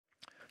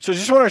So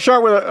just want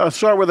to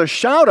start with a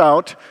shout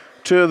out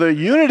to the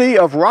Unity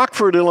of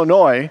Rockford,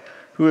 Illinois,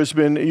 who has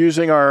been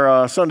using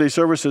our Sunday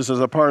services as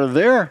a part of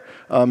their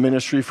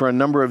ministry for a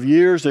number of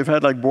years. They've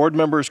had like board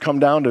members come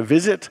down to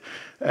visit,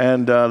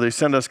 and they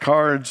send us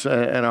cards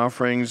and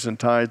offerings and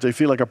tithes. They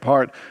feel like a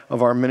part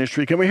of our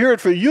ministry. Can we hear it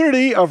for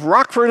Unity of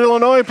Rockford,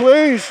 Illinois,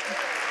 please?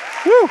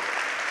 Woo!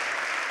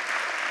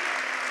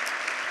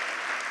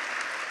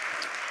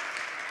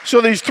 So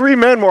these three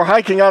men were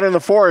hiking out in the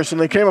forest, and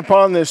they came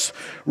upon this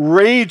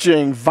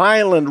raging,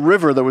 violent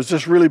river that was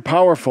just really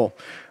powerful.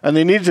 And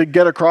they needed to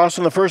get across,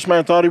 and the first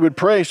man thought he would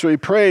pray, so he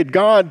prayed,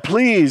 "God,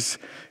 please,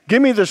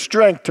 give me the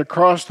strength to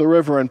cross the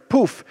river." And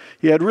poof,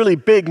 he had really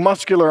big,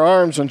 muscular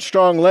arms and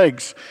strong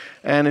legs.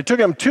 And it took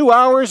him 2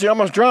 hours. He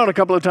almost drowned a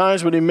couple of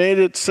times, but he made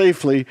it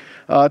safely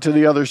to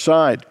the other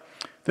side.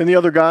 Then the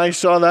other guy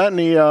saw that, and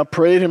he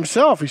prayed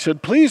himself. He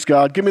said, "Please,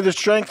 God, give me the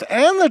strength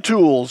and the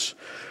tools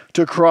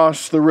to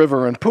cross the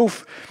river." And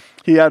poof,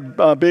 he had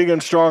big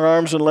and strong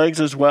arms and legs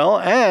as well,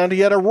 and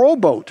he had a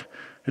rowboat.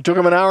 It took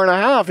him an hour and a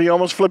half. He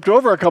almost flipped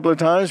over a couple of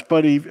times,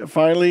 but he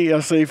finally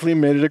safely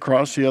made it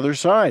across the other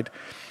side.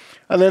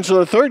 And then so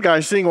the third guy,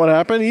 seeing what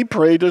happened, he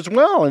prayed as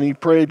well, and he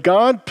prayed,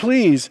 "God,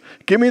 please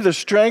give me the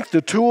strength, the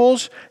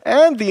tools,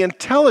 and the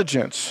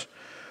intelligence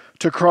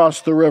to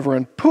cross the river."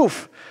 And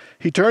poof,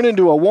 he turned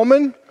into a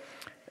woman.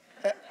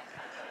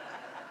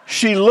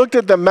 She looked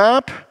at the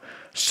map,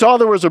 saw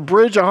there was a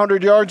bridge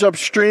 100 yards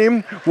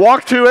upstream,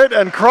 walked to it,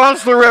 and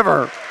crossed the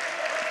river.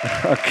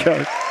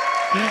 Okay.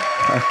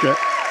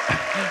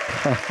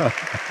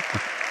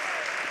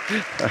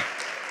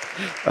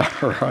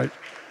 All right.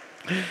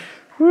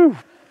 Whew.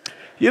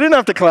 You didn't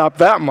have to clap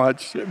that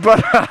much,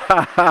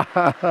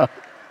 but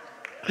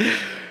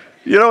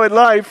you know, in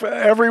life,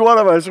 every one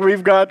of us,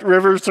 we've got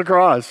rivers to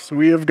cross.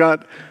 We have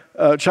got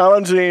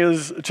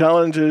challenges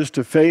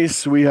to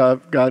face. We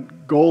have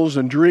got goals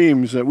and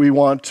dreams that we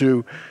want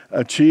to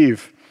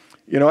achieve.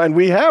 You know, and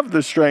we have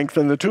the strength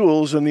and the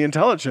tools and the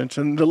intelligence.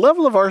 And the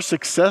level of our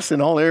success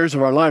in all areas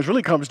of our lives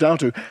really comes down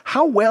to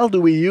how well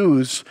do we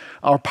use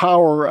our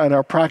power and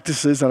our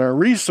practices and our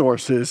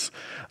resources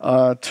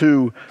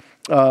to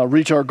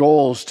reach our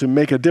goals, to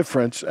make a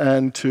difference,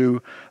 and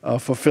to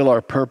fulfill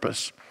our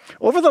purpose.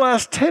 Over the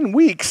last 10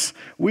 weeks,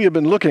 we have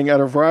been looking at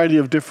a variety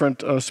of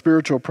different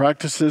spiritual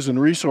practices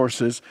and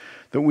resources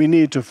that we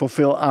need to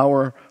fulfill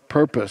our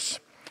purpose.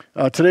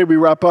 Today we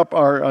wrap up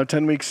our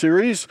 10-week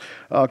series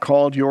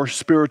called Your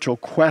Spiritual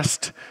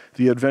Quest,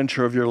 the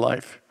Adventure of Your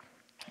Life.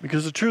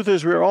 Because the truth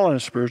is we're all on a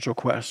spiritual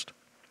quest.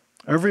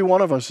 Every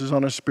one of us is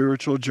on a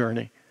spiritual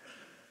journey.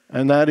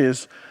 And that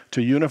is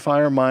to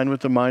unify our mind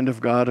with the mind of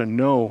God and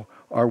know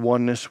our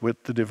oneness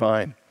with the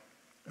divine.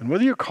 And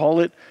whether you call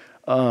it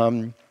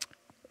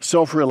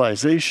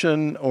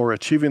self-realization or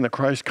achieving the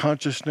Christ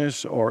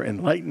consciousness or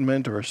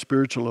enlightenment or a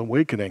spiritual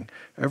awakening,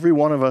 every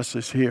one of us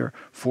is here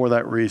for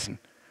that reason.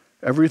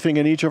 Everything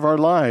in each of our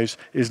lives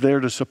is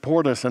there to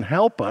support us and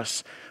help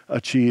us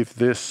achieve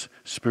this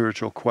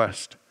spiritual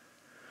quest.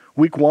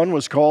 Week 1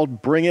 was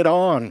called Bring It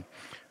On.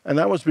 And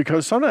that was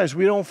because sometimes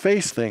we don't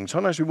face things.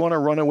 Sometimes we want to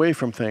run away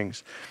from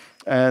things.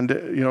 And,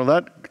 you know,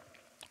 that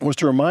was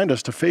to remind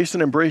us to face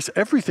and embrace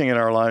everything in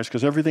our lives,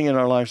 because everything in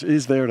our lives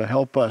is there to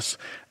help us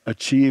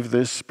achieve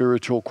this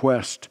spiritual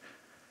quest.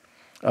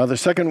 The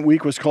second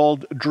week was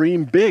called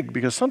Dream Big,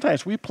 because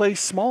sometimes we play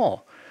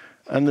small.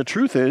 And the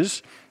truth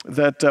is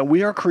that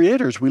we are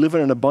creators. We live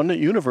in an abundant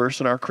universe,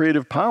 and our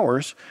creative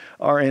powers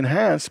are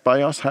enhanced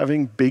by us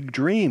having big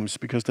dreams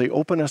because they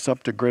open us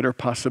up to greater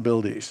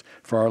possibilities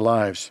for our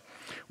lives.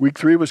 Week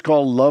 3 was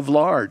called Love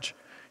Large.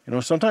 You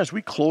know, sometimes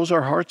we close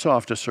our hearts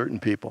off to certain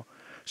people.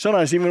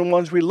 Sometimes even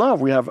ones we love,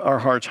 we have our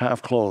hearts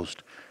half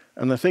closed.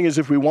 And the thing is,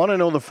 if we want to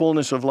know the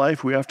fullness of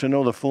life, we have to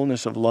know the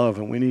fullness of love,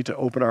 and we need to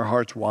open our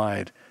hearts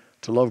wide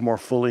to love more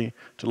fully,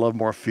 to love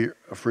more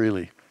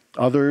freely.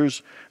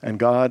 Others and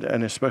God,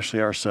 and especially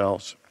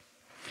ourselves.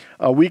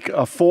 Week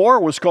 4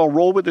 was called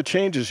Roll with the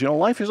Changes. You know,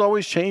 life is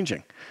always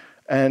changing.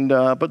 And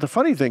but the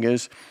funny thing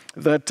is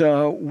that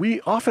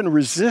we often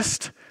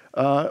resist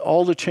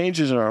all the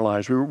changes in our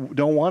lives. We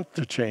don't want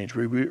to change.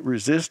 We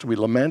resist, we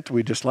lament,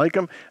 we dislike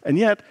them. And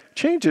yet,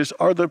 changes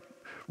are the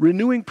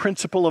renewing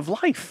principle of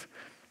life.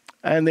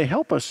 And they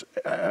help us,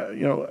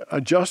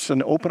 adjust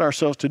and open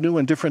ourselves to new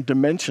and different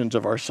dimensions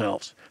of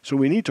ourselves. So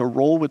we need to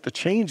roll with the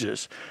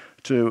changes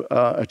to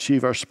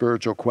achieve our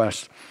spiritual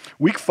quest.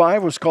 Week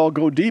 5 was called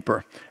Go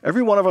Deeper.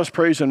 Every one of us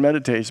prays and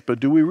meditates, but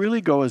do we really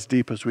go as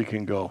deep as we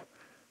can go?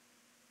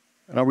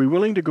 And are we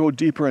willing to go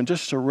deeper and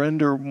just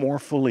surrender more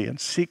fully and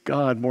seek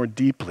God more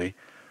deeply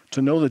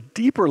to know the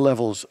deeper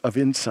levels of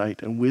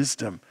insight and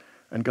wisdom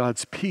and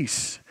God's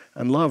peace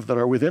and love that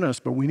are within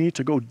us, but we need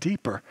to go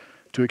deeper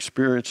to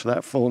experience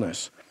that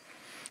fullness.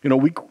 You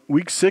know,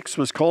 week 6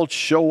 was called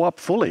Show Up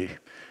Fully.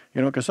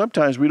 You know, because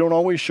sometimes we don't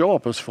always show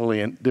up as fully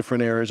in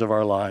different areas of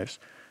our lives.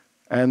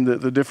 And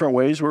the different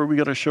ways where we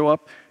got to show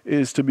up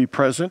is to be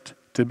present,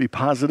 to be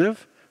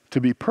positive,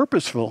 to be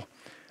purposeful,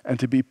 and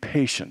to be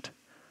patient.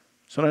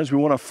 Sometimes we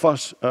want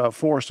to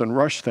force and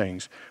rush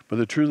things, but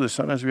the truth is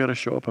sometimes we got to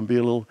show up and be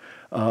a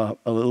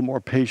little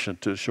more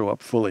patient to show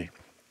up fully.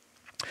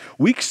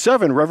 Week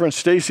 7, Reverend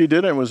Stacy did,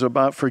 and it was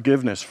about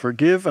forgiveness.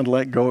 Forgive and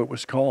let go, it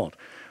was called.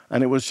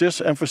 And it was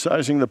just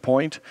emphasizing the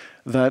point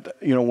that,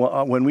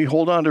 when we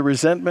hold on to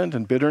resentment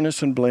and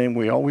bitterness and blame,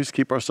 we always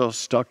keep ourselves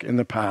stuck in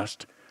the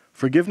past.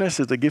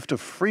 Forgiveness is the gift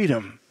of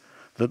freedom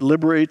that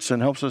liberates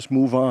and helps us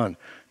move on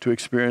to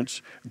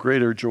experience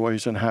greater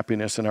joys and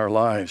happiness in our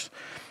lives.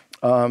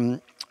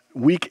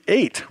 Week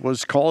 8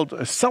 was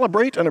called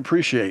Celebrate and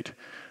Appreciate.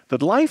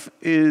 That life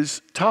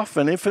is tough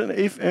and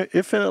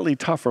infinitely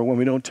tougher when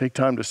we don't take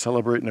time to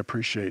celebrate and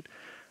appreciate.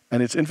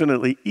 And it's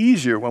infinitely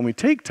easier when we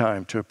take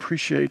time to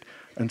appreciate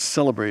and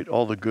celebrate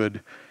all the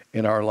good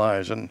in our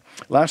lives. And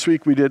last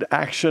week we did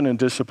action and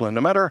discipline.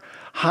 No matter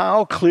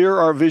how clear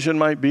our vision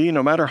might be,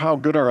 no matter how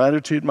good our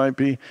attitude might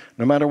be,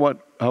 no matter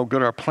how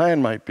good our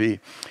plan might be,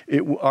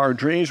 our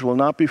dreams will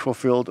not be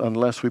fulfilled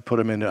unless we put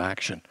them into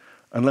action,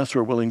 unless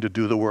we're willing to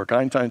do the work.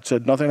 Einstein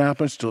said, nothing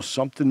happens till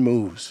something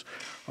moves.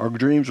 Our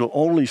dreams will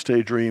only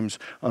stay dreams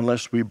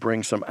unless we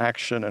bring some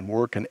action and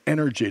work and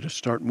energy to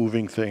start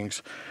moving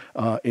things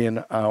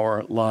in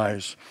our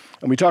lives.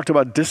 And we talked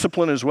about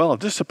discipline as well.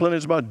 Discipline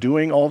is about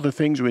doing all the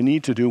things we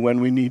need to do when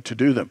we need to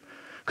do them.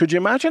 Could you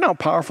imagine how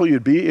powerful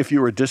you'd be if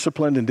you were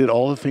disciplined and did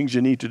all the things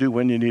you need to do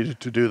when you needed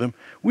to do them?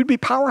 We'd be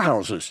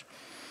powerhouses.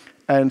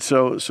 And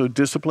so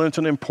discipline is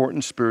an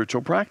important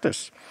spiritual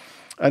practice.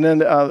 And then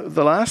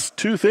the last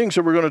two things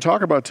that we're going to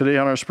talk about today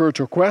on our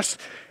spiritual quest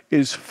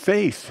is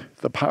faith,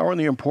 the power and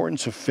the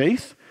importance of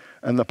faith,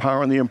 and the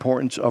power and the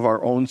importance of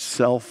our own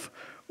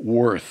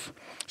self-worth.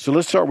 So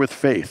let's start with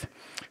faith.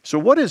 So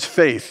what is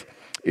faith?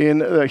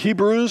 In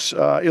Hebrews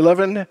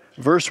 11,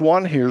 verse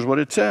 1, here's what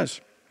it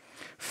says.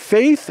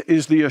 Faith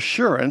is the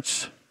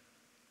assurance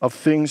of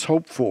things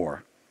hoped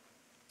for,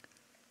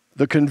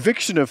 the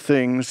conviction of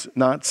things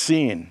not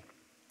seen.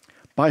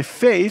 By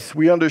faith,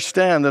 we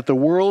understand that the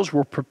worlds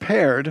were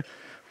prepared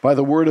by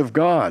the word of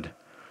God,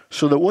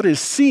 so that what is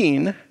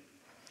seen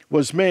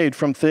was made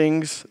from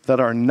things that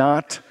are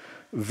not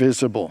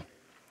visible.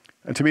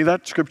 And to me,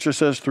 that scripture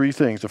says three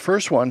things. The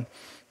first one,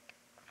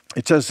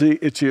 it says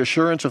it's the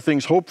assurance of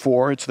things hoped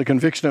for. It's the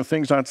conviction of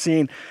things not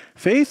seen.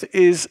 Faith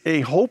is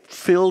a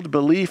hope-filled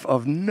belief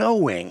of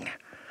knowing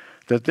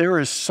that there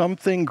is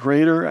something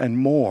greater and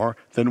more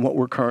than what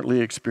we're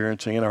currently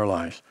experiencing in our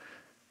lives.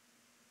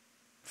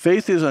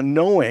 Faith is a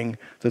knowing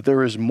that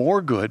there is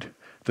more good,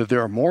 that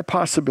there are more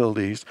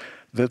possibilities,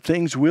 that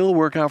things will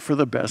work out for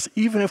the best,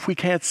 even if we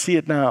can't see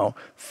it now.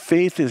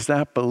 Faith is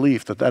that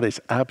belief that that is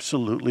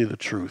absolutely the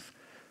truth,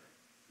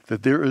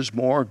 that there is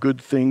more, good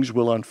things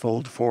will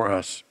unfold for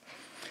us.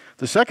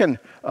 The second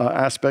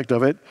aspect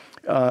of it,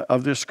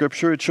 of this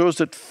scripture, it shows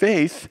that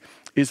faith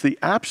is the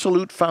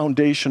absolute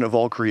foundation of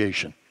all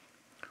creation.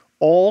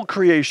 All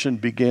creation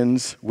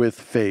begins with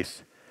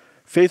faith.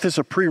 Faith is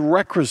a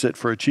prerequisite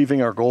for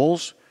achieving our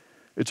goals.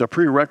 It's a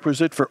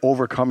prerequisite for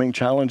overcoming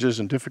challenges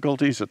and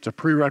difficulties. It's a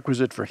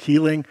prerequisite for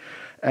healing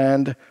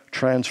and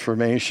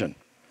transformation.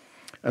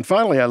 And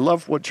finally, I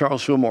love what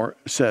Charles Fillmore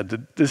said.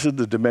 That this is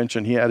the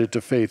dimension he added to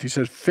faith. He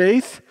said,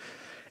 faith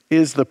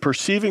is the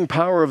perceiving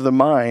power of the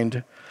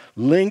mind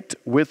linked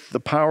with the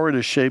power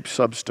to shape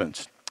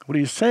substance. What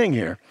he's saying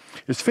here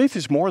is faith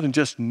is more than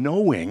just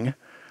knowing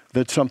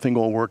that something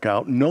will work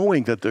out,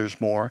 knowing that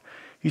there's more.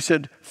 He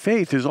said,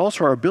 faith is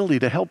also our ability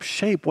to help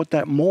shape what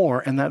that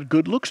more and that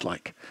good looks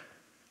like.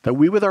 That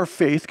we with our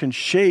faith can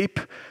shape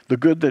the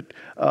good that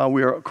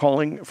we are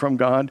calling from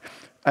God.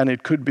 And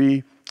it could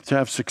be to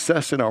have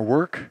success in our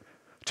work,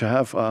 to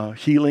have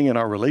healing in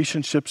our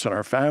relationships and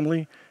our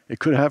family. It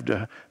could have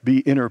to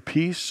be inner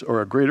peace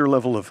or a greater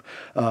level of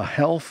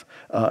health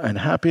and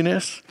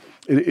happiness.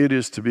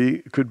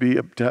 Could be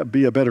to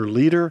be a better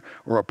leader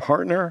or a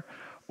partner,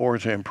 or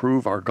to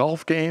improve our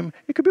golf game.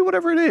 It could be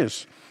whatever it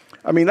is.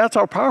 I mean, that's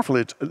how powerful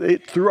it is.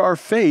 Through our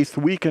faith,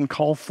 we can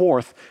call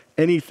forth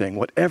anything,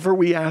 whatever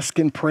we ask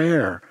in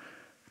prayer,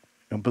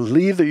 and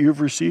believe that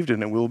you've received it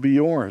and it will be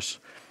yours.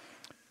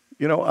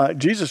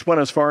 Jesus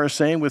went as far as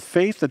saying with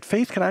faith that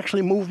faith can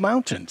actually move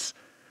mountains.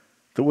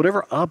 That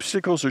whatever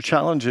obstacles or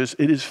challenges,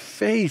 it is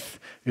faith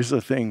is the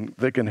thing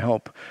that can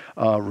help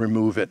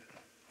remove it.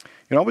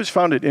 I always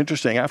found it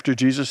interesting. After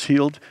Jesus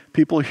healed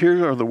people,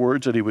 here are the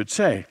words that he would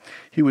say.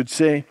 He would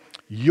say,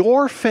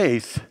 your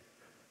faith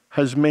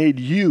has made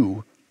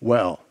you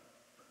well.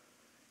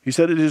 He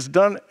said, it is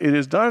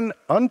done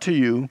unto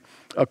you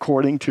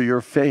according to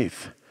your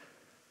faith.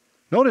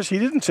 Notice he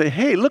didn't say,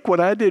 hey, look what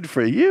I did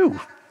for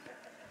you.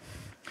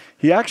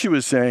 He actually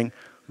was saying,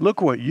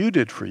 look what you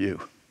did for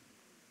you.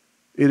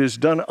 It is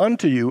done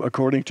unto you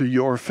according to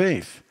your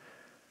faith.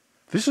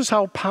 This is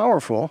how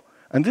powerful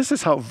and this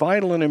is how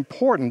vital and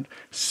important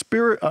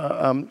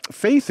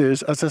faith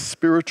is as a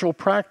spiritual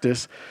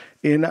practice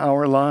in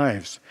our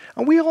lives.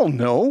 And we all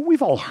know,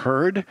 we've all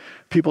heard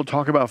people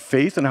talk about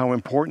faith and how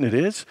important it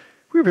is.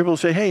 We hear people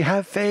say, hey,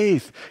 have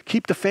faith,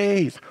 keep the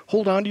faith,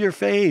 hold on to your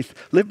faith,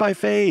 live by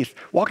faith,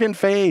 walk in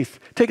faith,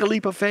 take a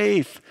leap of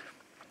faith.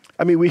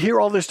 I mean, we hear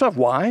all this stuff.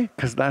 Why?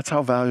 Because that's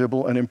how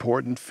valuable and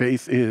important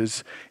faith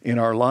is in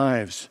our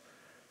lives.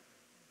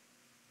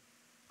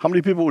 How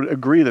many people would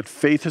agree that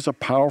faith is a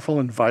powerful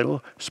and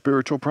vital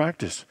spiritual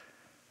practice?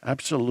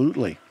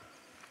 Absolutely.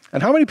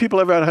 And how many people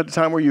ever had a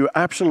time where you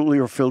absolutely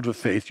are filled with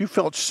faith? You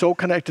felt so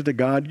connected to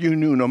God, you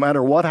knew no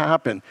matter what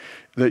happened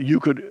that you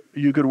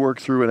could work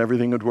through and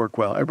everything would work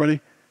well. Everybody?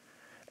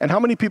 And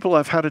how many people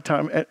have had a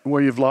time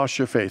where you've lost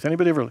your faith?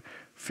 Anybody ever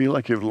feel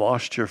like you've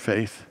lost your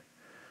faith?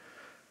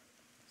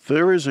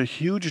 There is a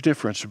huge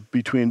difference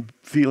between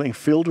feeling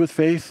filled with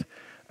faith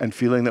and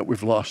feeling that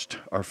we've lost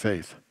our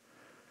faith.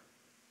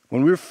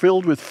 When we're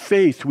filled with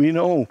faith, we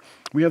know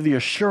we have the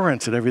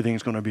assurance that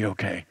everything's going to be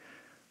okay.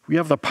 We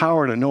have the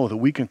power to know that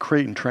we can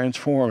create and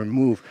transform and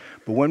move.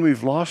 But when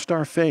we've lost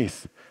our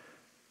faith,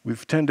 we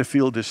tend to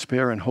feel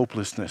despair and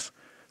hopelessness,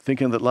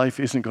 thinking that life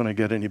isn't going to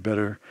get any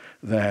better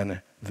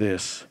than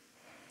this.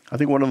 I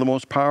think one of the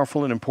most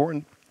powerful and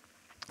important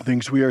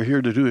things we are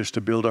here to do is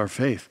to build our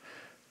faith,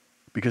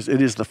 because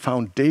it is the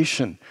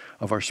foundation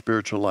of our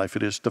spiritual life.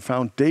 It is the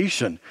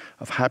foundation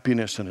of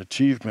happiness and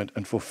achievement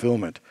and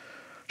fulfillment.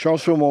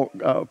 Charles Fillmore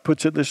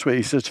puts it this way.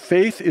 He says,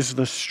 faith is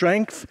the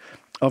strength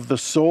of the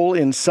soul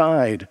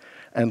inside,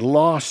 and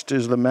lost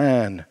is the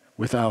man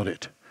without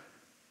it.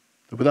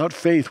 Without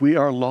faith, we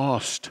are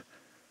lost.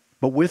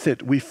 But with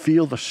it, we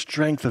feel the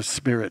strength of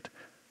spirit,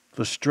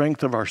 the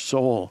strength of our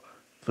soul,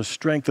 the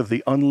strength of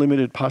the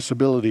unlimited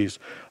possibilities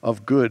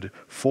of good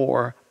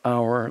for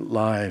our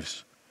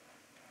lives.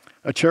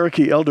 A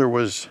Cherokee elder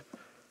was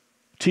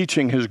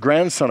teaching his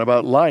grandson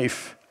about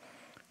life,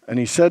 and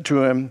he said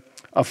to him,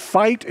 "A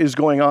fight is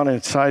going on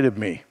inside of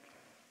me.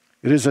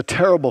 It is a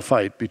terrible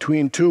fight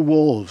between two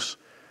wolves.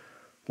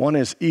 One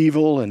is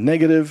evil and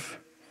negative,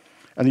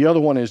 and the other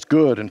one is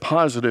good and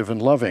positive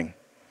and loving."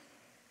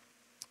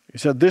 He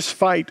said, "This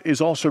fight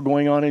is also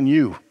going on in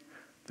you.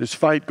 This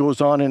fight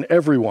goes on in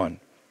everyone."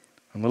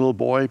 And the little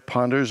boy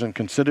ponders and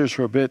considers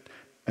for a bit,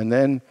 and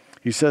then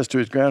he says to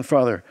his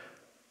grandfather,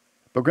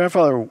 "But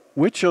grandfather,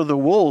 which of the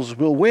wolves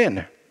will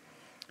win?"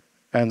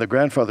 And the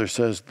grandfather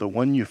says, "The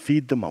one you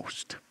feed the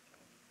most."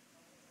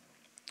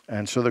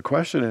 And so the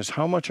question is,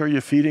 how much are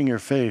you feeding your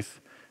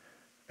faith,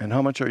 and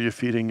how much are you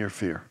feeding your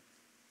fear?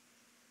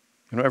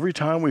 You know, every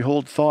time we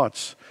hold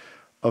thoughts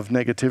of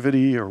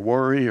negativity or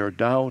worry or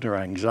doubt or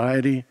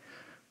anxiety,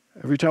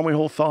 every time we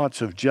hold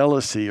thoughts of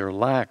jealousy or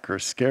lack or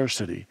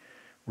scarcity,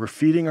 we're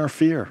feeding our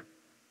fear.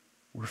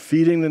 We're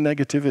feeding the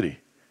negativity.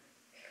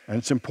 And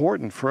it's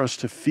important for us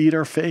to feed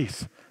our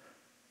faith.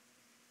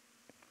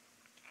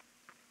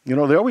 You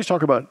know, they always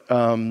talk about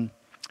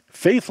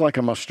faith like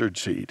a mustard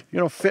seed. You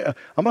know,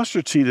 a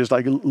mustard seed is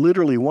like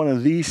literally one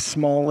of the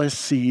smallest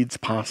seeds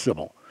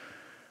possible.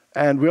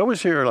 And we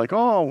always hear like,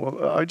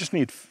 oh, I just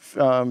need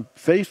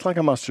faith like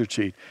a mustard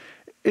seed.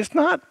 It's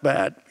not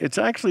bad. It's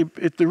actually,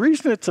 the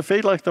reason it's a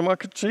faith like the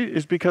mustard seed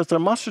is because the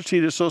mustard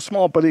seed is so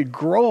small, but it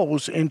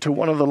grows into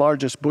one of the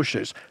largest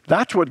bushes.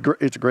 That's what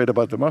it's great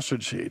about the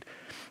mustard seed.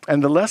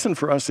 And the lesson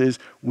for us is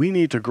we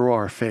need to grow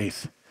our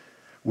faith.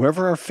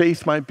 Wherever our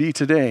faith might be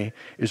today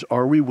is,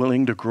 are we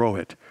willing to grow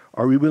it?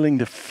 Are we willing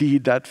to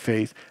feed that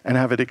faith and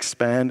have it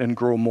expand and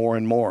grow more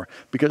and more?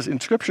 Because in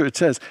Scripture it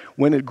says,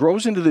 when it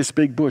grows into this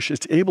big bush,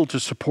 it's able to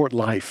support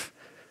life.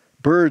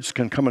 Birds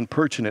can come and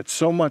perch in it.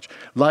 So much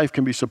life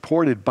can be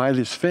supported by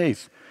this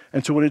faith.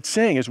 And so what it's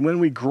saying is when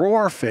we grow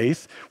our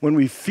faith, when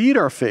we feed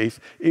our faith,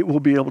 it will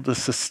be able to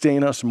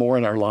sustain us more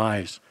in our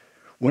lives.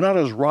 We're not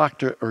as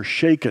rocked or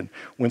shaken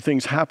when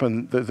things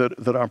happen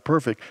that aren't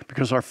perfect,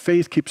 because our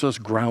faith keeps us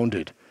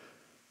grounded.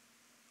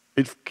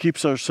 It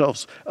keeps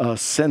ourselves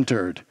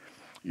centered.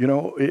 You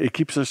know, it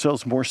keeps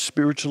ourselves more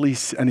spiritually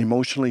and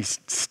emotionally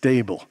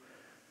stable.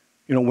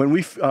 You know, when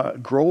we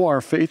grow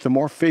our faith, the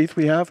more faith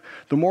we have,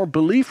 the more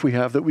belief we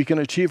have that we can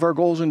achieve our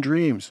goals and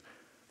dreams.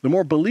 The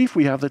more belief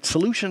we have that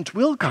solutions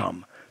will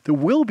come. There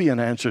will be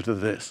an answer to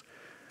this.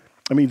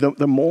 I mean,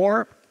 the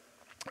more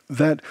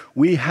that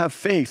we have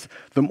faith,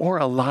 the more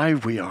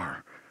alive we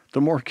are,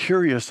 the more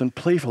curious and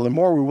playful, the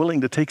more we're willing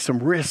to take some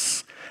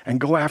risks and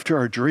go after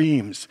our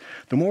dreams.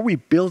 The more we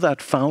build that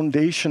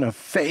foundation of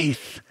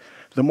faith,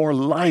 the more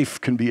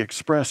life can be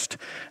expressed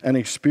and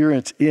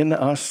experienced in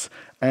us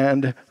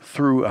and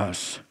through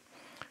us.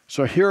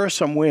 So here are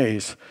some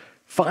ways,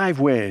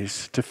 5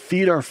 ways to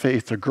feed our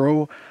faith, to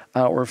grow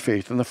our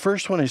faith. And the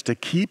first one is to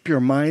keep your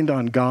mind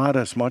on God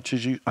as much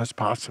as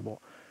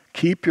possible.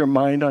 Keep your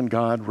mind on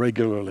God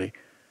regularly.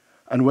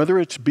 And whether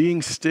it's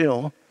being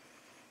still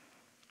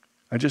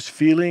and just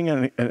feeling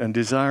and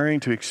desiring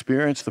to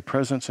experience the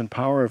presence and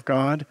power of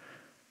God,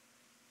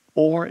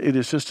 or it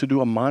is just to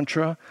do a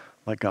mantra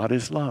like God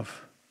is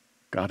love,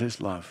 God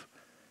is love,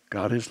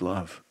 God is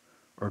love,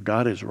 or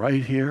God is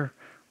right here,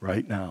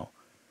 right now.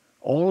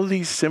 All of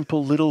these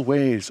simple little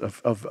ways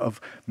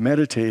of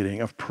meditating,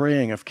 of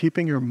praying, of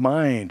keeping your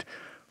mind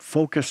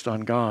focused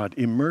on God,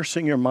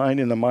 immersing your mind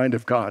in the mind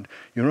of God.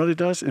 You know what it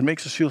does? It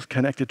makes us feel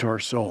connected to our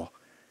soul.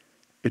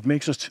 It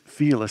makes us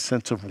feel a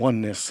sense of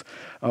oneness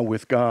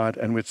with God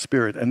and with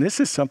Spirit. And this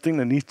is something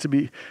that needs to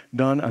be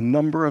done a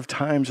number of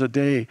times a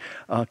day,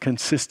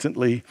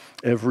 consistently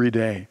every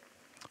day.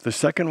 The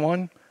second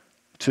one,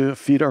 to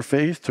feed our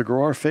faith, to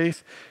grow our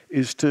faith,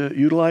 is to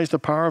utilize the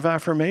power of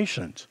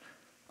affirmations.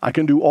 I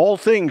can do all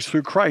things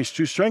through Christ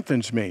who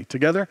strengthens me.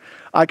 Together,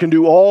 I can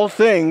do all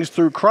things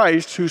through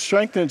Christ who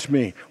strengthens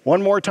me.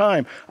 One more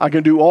time. I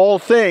can do all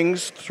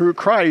things through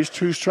Christ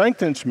who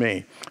strengthens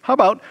me. How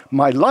about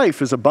my life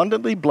is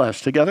abundantly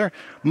blessed? Together,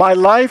 my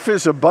life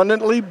is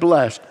abundantly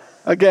blessed.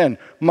 Again,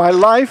 my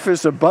life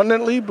is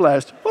abundantly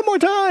blessed. One more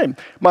time.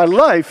 My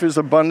life is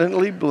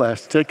abundantly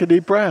blessed. Take a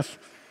deep breath.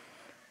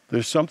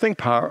 There's something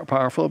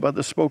powerful about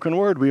the spoken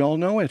word. We all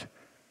know it.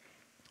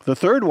 The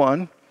third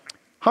one,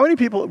 how many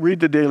people read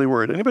the Daily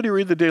Word? Anybody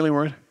read the Daily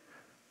Word?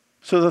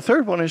 So the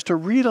third one is to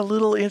read a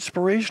little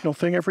inspirational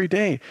thing every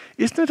day.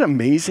 Isn't it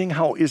amazing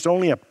how it's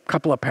only a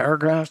couple of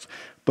paragraphs,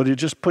 but it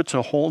just puts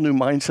a whole new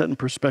mindset and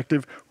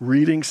perspective,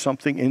 reading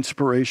something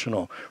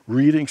inspirational,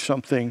 reading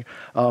something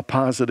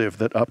positive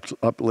that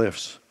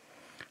uplifts.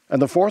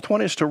 And the fourth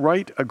one is to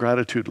write a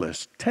gratitude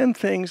list. 10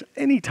 things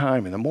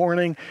anytime in the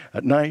morning,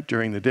 at night,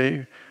 during the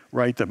day,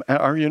 write them.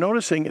 Are you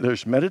noticing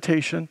there's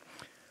meditation,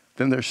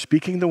 then there's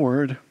speaking the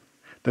word,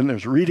 then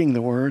there's reading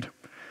the word,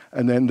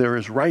 and then there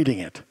is writing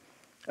it.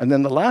 And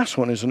then the last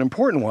one is an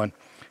important one,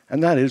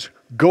 and that is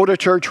go to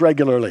church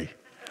regularly.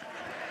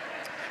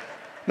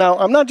 Now,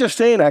 I'm not just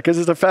saying that because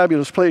it's a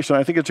fabulous place and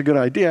I think it's a good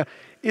idea.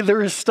 There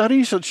are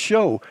studies that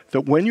show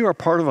that when you are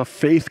part of a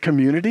faith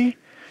community,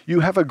 you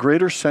have a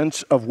greater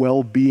sense of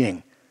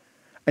well-being,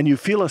 and you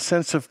feel a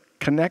sense of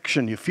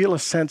connection. You feel a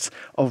sense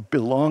of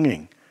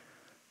belonging.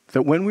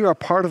 That when we are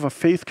part of a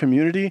faith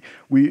community,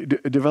 we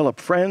develop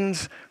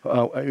friends,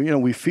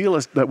 we feel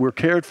that we're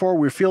cared for,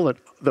 we feel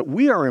that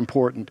we are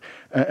important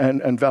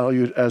and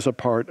valued as a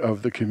part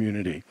of the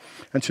community.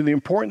 And so the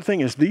important thing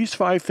is these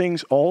 5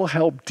 things all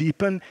help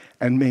deepen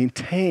and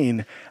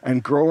maintain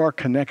and grow our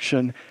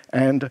connection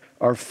and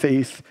our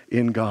faith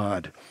in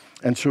God.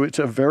 And so it's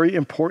a very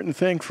important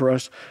thing for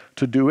us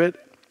to do it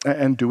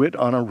and do it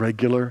on a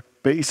regular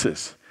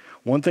basis.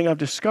 One thing I've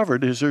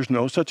discovered is there's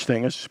no such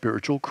thing as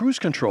spiritual cruise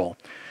control.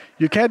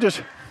 You can't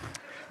just,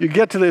 you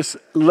get to this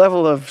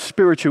level of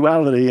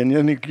spirituality and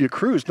then you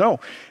cruise. No,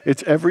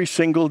 it's every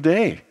single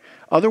day.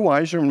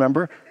 Otherwise,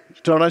 remember,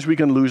 sometimes we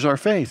can lose our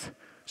faith.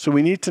 So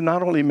we need to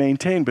not only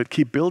maintain, but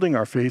keep building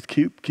our faith,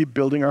 keep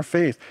building our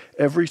faith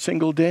every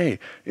single day.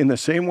 In the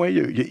same way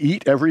you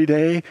eat every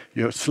day,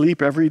 you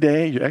sleep every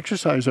day, you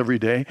exercise every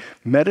day,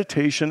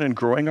 meditation and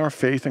growing our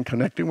faith and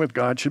connecting with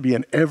God should be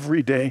an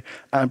everyday,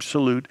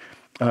 absolute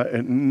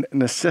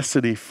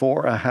necessity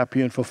for a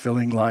happy and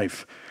fulfilling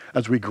life.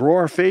 As we grow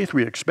our faith,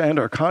 we expand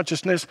our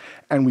consciousness,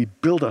 and we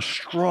build a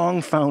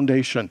strong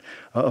foundation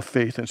of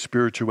faith and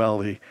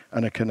spirituality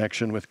and a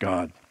connection with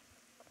God.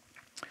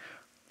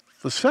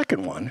 The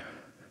second one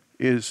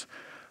is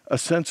a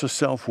sense of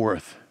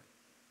self-worth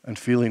and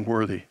feeling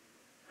worthy.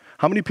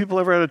 How many people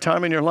ever had a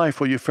time in your life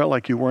where you felt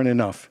like you weren't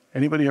enough?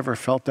 Anybody ever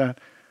felt that?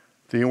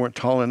 That you weren't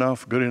tall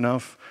enough, good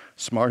enough,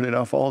 smart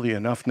enough, all the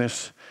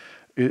enoughness?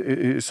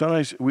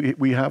 Sometimes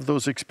we have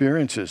those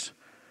experiences.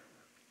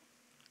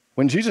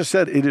 When Jesus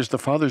said, it is the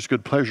Father's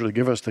good pleasure to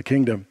give us the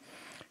kingdom,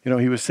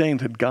 he was saying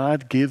that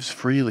God gives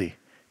freely.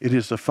 It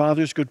is the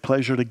Father's good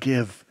pleasure to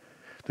give.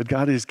 That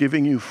God is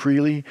giving you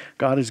freely.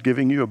 God is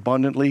giving you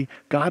abundantly.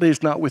 God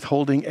is not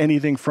withholding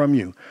anything from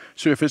you.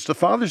 So if it's the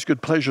Father's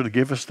good pleasure to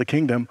give us the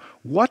kingdom,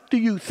 what do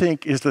you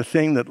think is the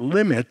thing that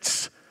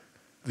limits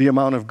the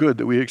amount of good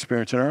that we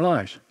experience in our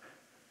lives?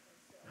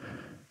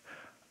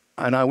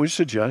 And I would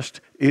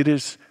suggest it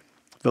is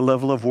the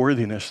level of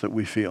worthiness that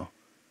we feel.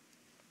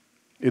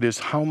 It is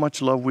how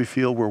much love we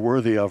feel we're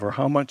worthy of, or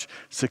how much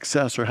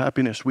success or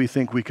happiness we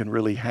think we can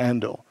really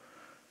handle.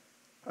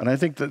 And I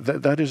think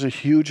that is a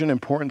huge and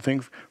important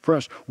thing for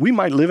us. We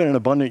might live in an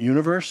abundant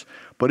universe,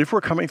 but if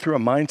we're coming through a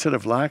mindset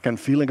of lack and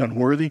feeling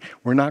unworthy,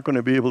 we're not going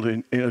to be able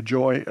to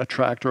enjoy,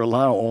 attract, or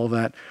allow all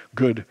that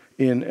good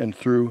in and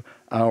through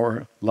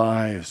our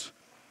lives.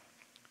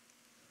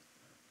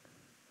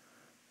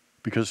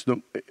 Because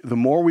the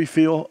more we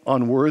feel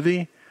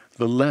unworthy,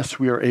 the less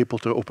we are able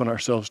to open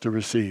ourselves to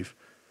receive.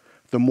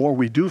 The more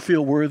we do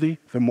feel worthy,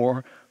 the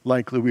more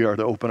likely we are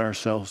to open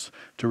ourselves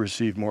to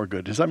receive more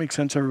good. Does that make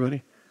sense,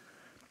 everybody?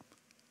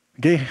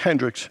 Gay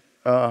Hendricks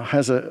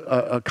has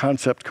a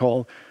concept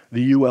called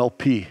the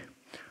ULP.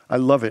 I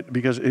love it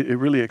because it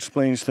really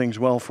explains things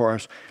well for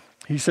us.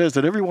 He says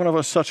that every one of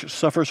us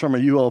suffers from a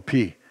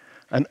ULP,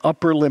 an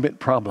upper limit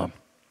problem.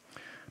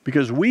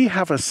 Because we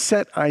have a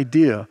set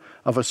idea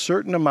of a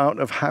certain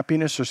amount of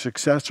happiness or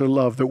success or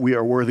love that we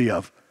are worthy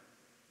of.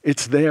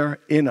 It's there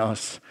in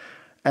us.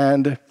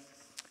 And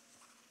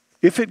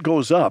if it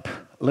goes up,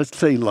 let's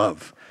say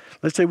love.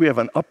 Let's say we have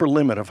an upper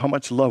limit of how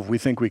much love we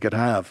think we could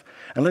have.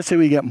 And let's say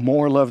we get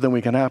more love than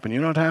we can happen. You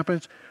know what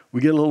happens?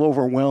 We get a little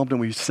overwhelmed and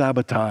we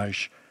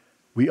sabotage.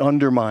 We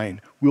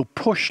undermine. We'll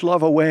push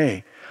love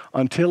away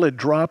until it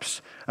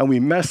drops, and we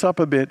mess up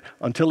a bit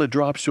until it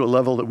drops to a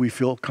level that we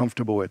feel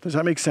comfortable with. Does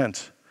that make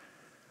sense?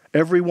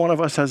 Every one of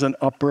us has an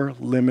upper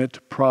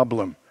limit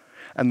problem.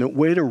 And the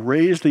way to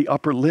raise the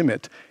upper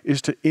limit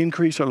is to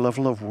increase our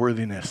level of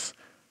worthiness,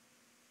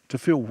 to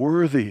feel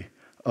worthy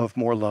of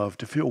more love,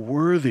 to feel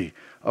worthy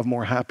of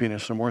more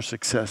happiness or more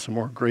success or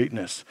more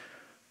greatness.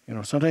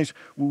 Sometimes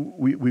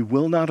we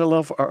will not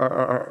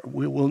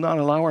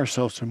allow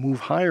ourselves to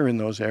move higher in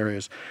those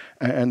areas.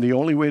 And the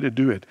only way to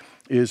do it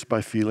is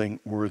by feeling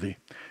worthy.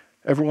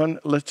 Everyone,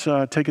 let's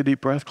take a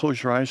deep breath,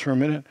 close your eyes for a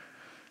minute.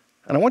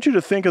 And I want you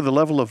to think of the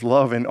level of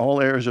love in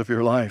all areas of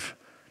your life.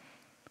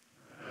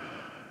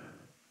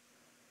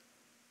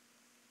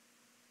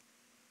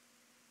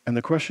 And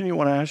the question you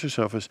want to ask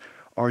yourself is,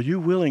 are you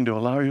willing to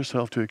allow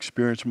yourself to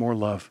experience more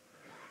love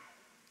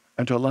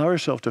and to allow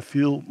yourself to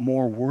feel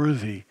more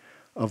worthy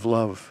of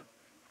love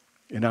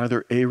in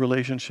either a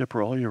relationship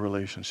or all your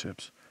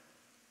relationships?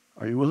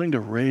 Are you willing to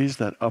raise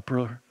that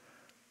upper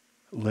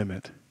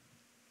limit?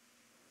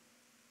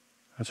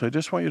 And so I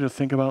just want you to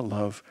think about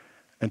love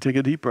and take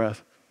a deep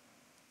breath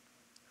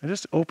and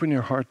just open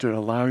your heart to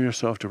allow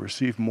yourself to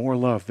receive more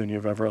love than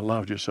you've ever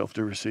allowed yourself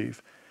to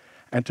receive,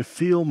 and to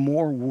feel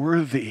more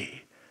worthy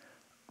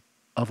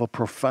of a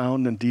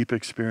profound and deep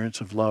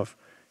experience of love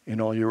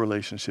in all your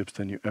relationships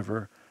than you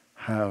ever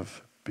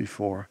have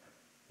before.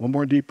 One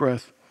more deep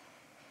breath.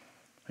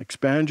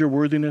 Expand your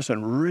worthiness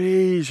and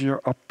raise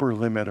your upper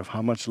limit of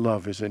how much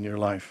love is in your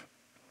life.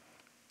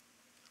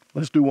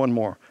 Let's do one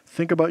more.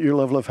 Think about your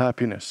level of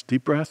happiness.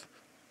 Deep breath.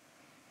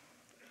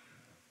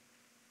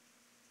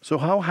 So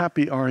how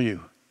happy are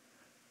you?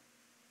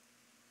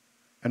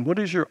 And what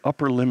is your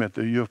upper limit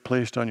that you have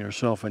placed on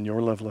yourself and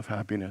your level of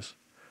happiness?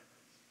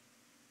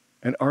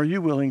 And are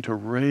you willing to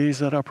raise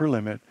that upper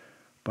limit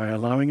by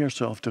allowing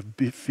yourself to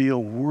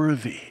feel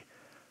worthy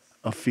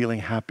of feeling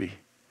happy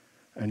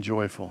and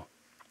joyful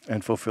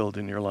and fulfilled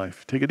in your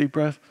life? Take a deep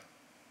breath.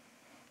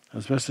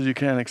 As best as you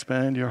can,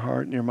 expand your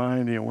heart and your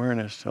mind, the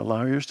awareness, to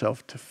allow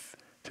yourself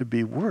to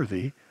be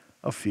worthy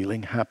of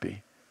feeling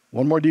happy.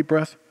 One more deep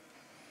breath.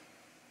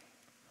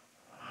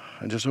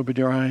 And just open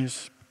your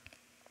eyes.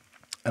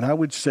 And I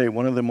would say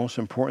one of the most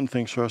important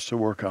things for us to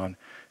work on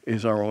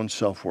is our own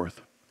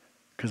self-worth.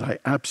 Because I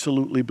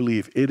absolutely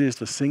believe it is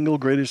the single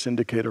greatest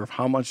indicator of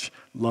how much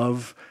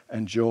love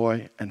and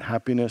joy and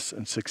happiness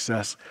and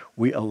success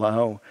we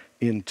allow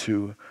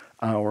into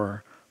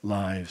our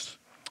lives.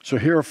 So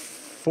here are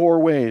 4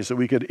 ways that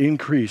we could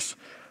increase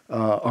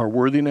our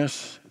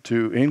worthiness,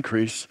 to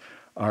increase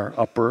our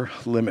upper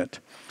limit.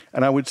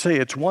 And I would say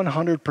it's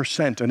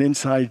 100% an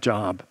inside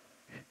job.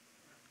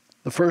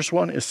 The first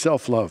one is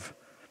self-love.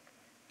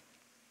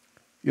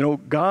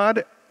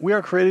 God, we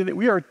are created,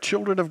 we are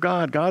children of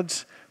God,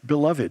 God's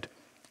beloved.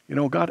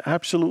 God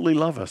absolutely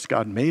loves us.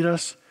 God made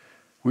us.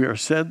 We are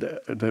said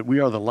that we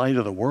are the light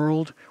of the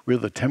world. We are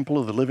the temple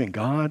of the living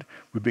God.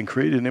 We've been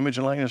created in image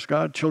and likeness of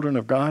God, children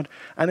of God.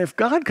 And if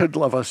God could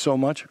love us so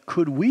much,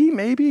 could we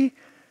maybe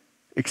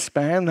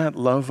expand that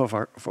love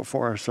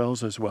for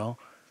ourselves as well?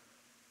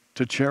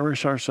 To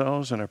cherish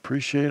ourselves and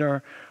appreciate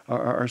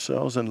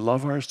ourselves and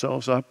love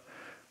ourselves up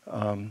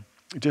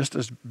just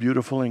as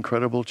beautiful,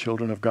 incredible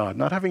children of God.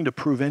 Not having to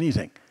prove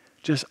anything,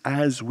 just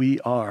as we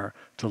are,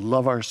 to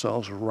love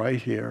ourselves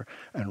right here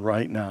and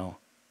right now,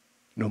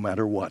 no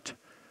matter what.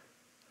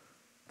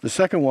 The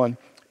second one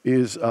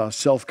is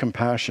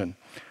self-compassion.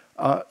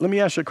 Let me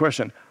ask you a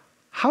question.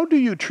 How do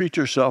you treat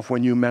yourself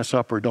when you mess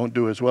up or don't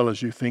do as well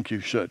as you think you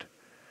should?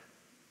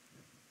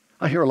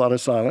 I hear a lot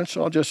of silence,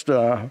 so I'll just...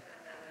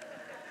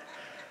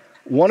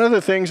 One of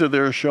the things that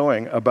they're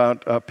showing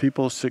about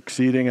people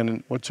succeeding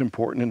and what's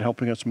important in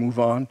helping us move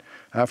on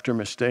after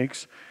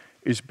mistakes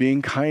is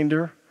being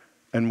kinder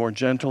and more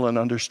gentle and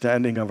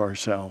understanding of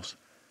ourselves.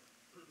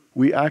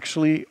 We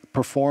actually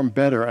perform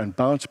better and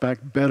bounce back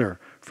better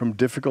from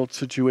difficult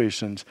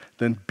situations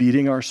than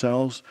beating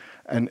ourselves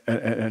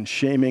and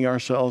shaming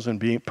ourselves and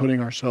putting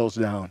ourselves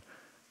down.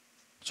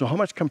 So how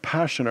much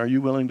compassion are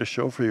you willing to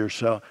show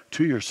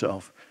to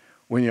yourself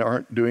when you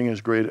aren't doing as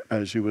great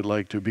as you would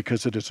like to?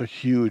 Because it is a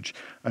huge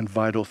and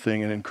vital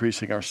thing in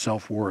increasing our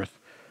self-worth.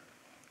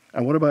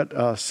 And what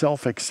about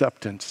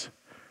self-acceptance?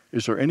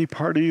 Is there any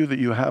part of you that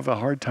you have a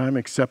hard time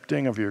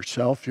accepting of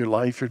yourself, your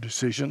life, your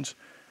decisions?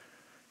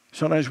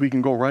 Sometimes we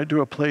can go right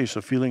to a place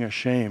of feeling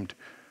ashamed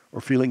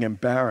or feeling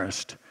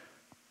embarrassed,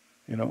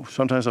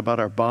 sometimes about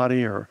our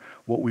body or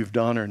what we've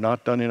done or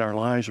not done in our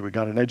lives, or we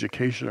got an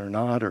education or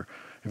not, or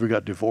if we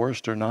got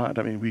divorced or not.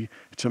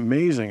 It's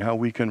amazing how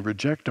we can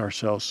reject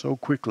ourselves so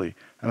quickly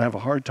and have a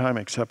hard time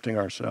accepting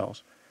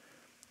ourselves.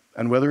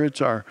 And whether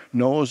it's our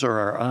nose or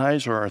our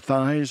eyes or our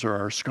thighs or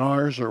our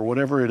scars or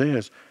whatever it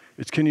is,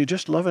 it's, can you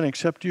just love and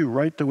accept you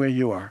right the way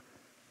you are,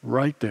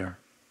 right there?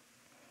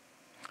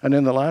 And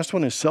then the last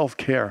one is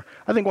self-care.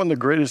 I think one of the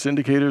greatest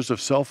indicators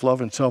of self-love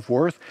and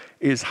self-worth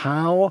is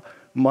how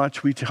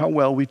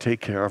well we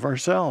take care of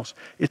ourselves.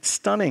 It's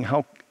stunning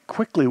how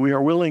quickly we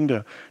are willing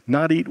to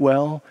not eat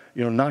well,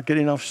 not get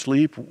enough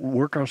sleep,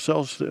 work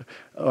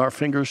our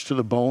fingers to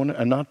the bone,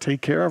 and not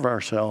take care of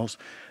ourselves.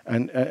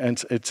 And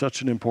it's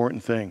such an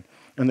important thing.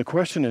 And the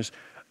question is,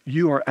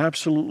 you are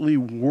absolutely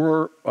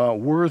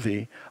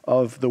worthy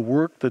of the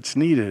work that's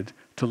needed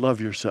to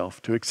love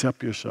yourself, to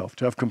accept yourself,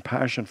 to have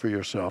compassion for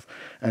yourself,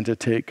 and to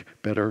take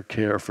better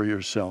care for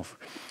yourself.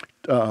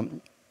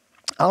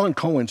 Alan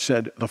Cohen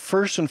said, the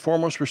first and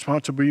foremost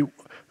responsibility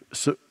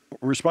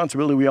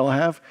we all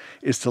have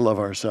is to love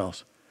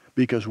ourselves,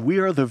 because we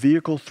are the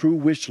vehicle through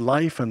which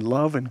life and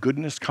love and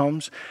goodness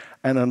comes.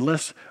 And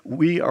unless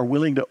we are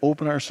willing to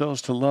open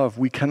ourselves to love,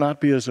 we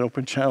cannot be as an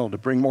open channel to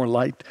bring more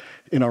light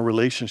in our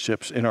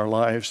relationships, in our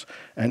lives,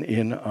 and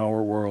in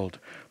our world.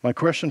 My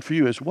question for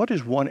you is, what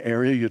is one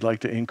area you'd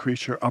like to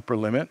increase your upper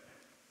limit?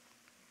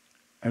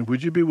 And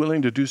would you be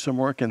willing to do some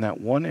work in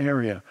that one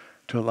area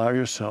to allow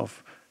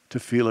yourself to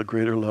feel a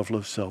greater level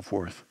of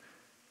self-worth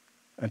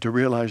and to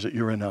realize that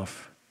you're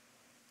enough,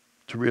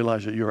 to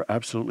realize that you're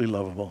absolutely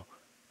lovable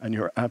and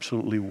you're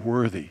absolutely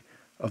worthy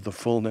of the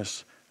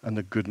fullness and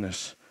the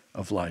goodness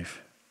of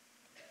life?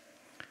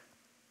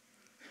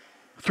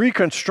 3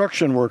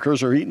 construction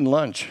workers are eating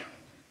lunch.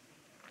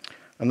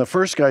 And the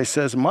first guy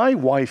says, my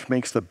wife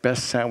makes the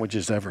best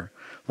sandwiches ever.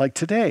 Like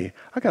today,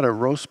 I got a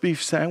roast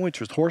beef sandwich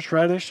with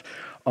horseradish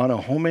on a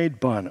homemade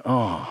bun.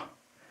 Oh.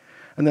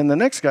 And then the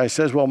next guy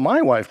says, well,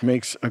 my wife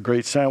makes a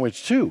great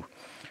sandwich too.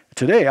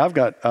 Today, I've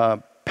got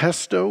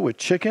pesto with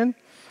chicken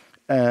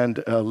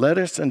and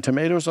lettuce and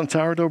tomatoes on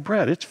sourdough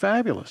bread. It's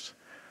fabulous.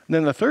 And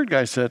then the third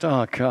guy said,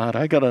 oh, God,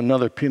 I got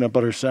another peanut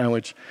butter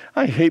sandwich.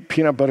 I hate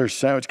peanut butter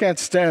sandwich. Can't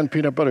stand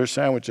peanut butter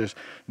sandwiches.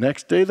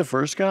 Next day, the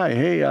first guy,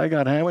 hey, I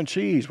got ham and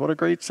cheese. What a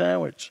great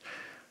sandwich.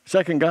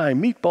 Second guy,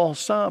 meatball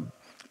sub.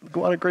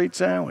 What a great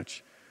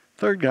sandwich.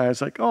 Third guy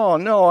is like, oh,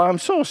 no, I'm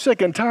so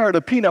sick and tired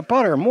of peanut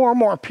butter. More and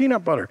more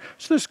peanut butter.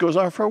 So this goes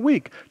on for a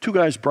week. 2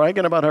 guys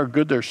bragging about how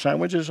good their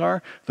sandwiches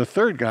are. The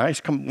third guy's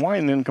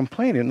whining and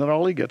complaining that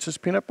all he gets is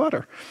peanut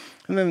butter.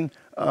 And then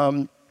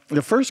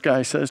the first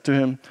guy says to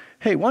him,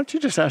 hey, why don't you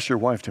just ask your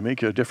wife to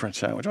make you a different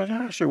sandwich? Why don't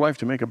you ask your wife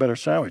to make a better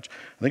sandwich?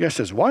 And the guy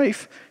says,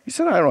 wife? He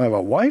said, I don't have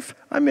a wife.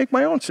 I make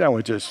my own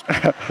sandwiches.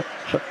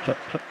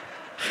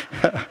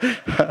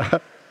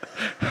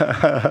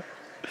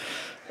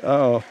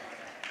 Oh.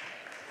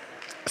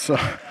 So,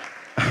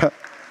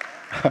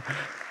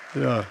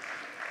 yeah.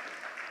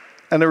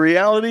 And the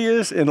reality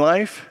is, in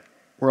life,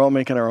 we're all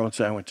making our own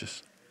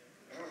sandwiches.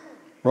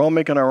 We're all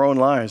making our own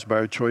lives by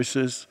our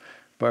choices,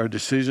 by our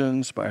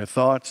decisions, by our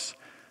thoughts,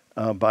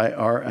 by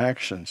our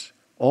actions.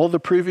 All the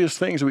previous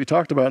things that we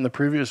talked about in the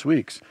previous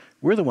weeks,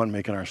 we're the one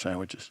making our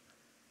sandwiches.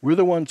 We're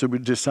the ones that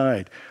would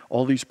decide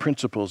all these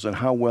principles and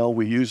how well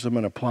we use them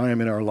and apply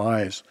them in our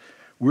lives.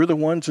 We're the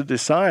ones that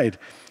decide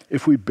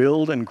if we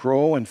build and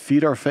grow and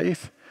feed our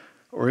faith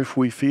or if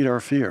we feed our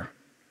fear.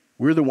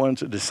 We're the ones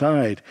that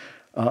decide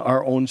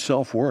our own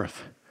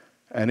self-worth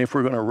and if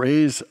we're going to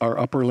raise our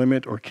upper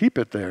limit or keep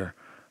it there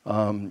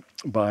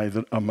by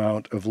the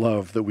amount of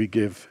love that we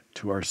give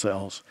to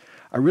ourselves.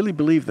 I really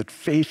believe that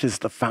faith is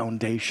the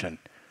foundation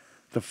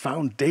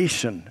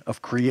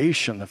of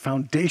creation, the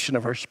foundation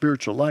of our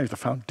spiritual life, the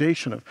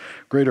foundation of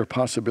greater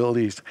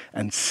possibilities,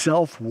 and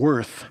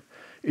self-worth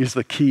is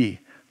the key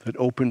that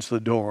opens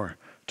the door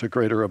to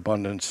greater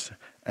abundance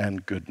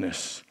and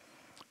goodness.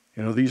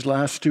 You know, these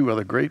last 2 are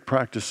the great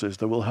practices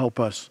that will help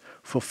us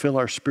fulfill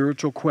our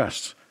spiritual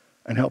quests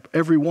and help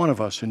every one of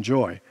us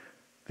enjoy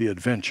the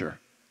adventure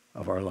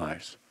of our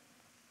lives.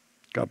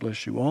 God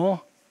bless you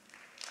all.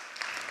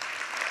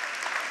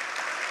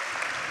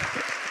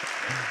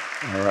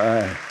 All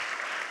right.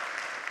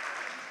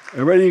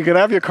 Everybody, you can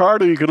have your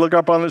card or you can look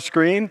up on the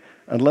screen,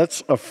 and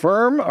let's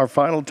affirm our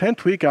final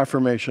 10th week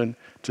affirmation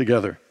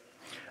together.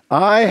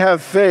 I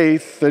have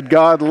faith that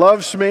God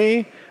loves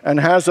me and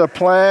has a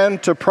plan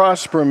to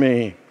prosper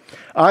me.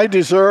 I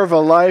deserve a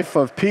life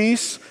of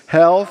peace,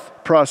 health,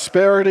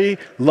 prosperity,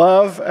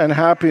 love, and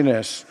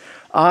happiness.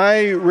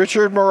 I,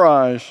 Richard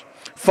Maraj,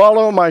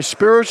 follow my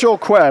spiritual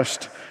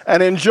quest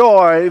and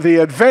enjoy the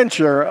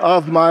adventure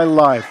of my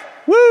life.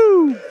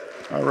 Woo!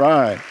 All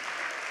right.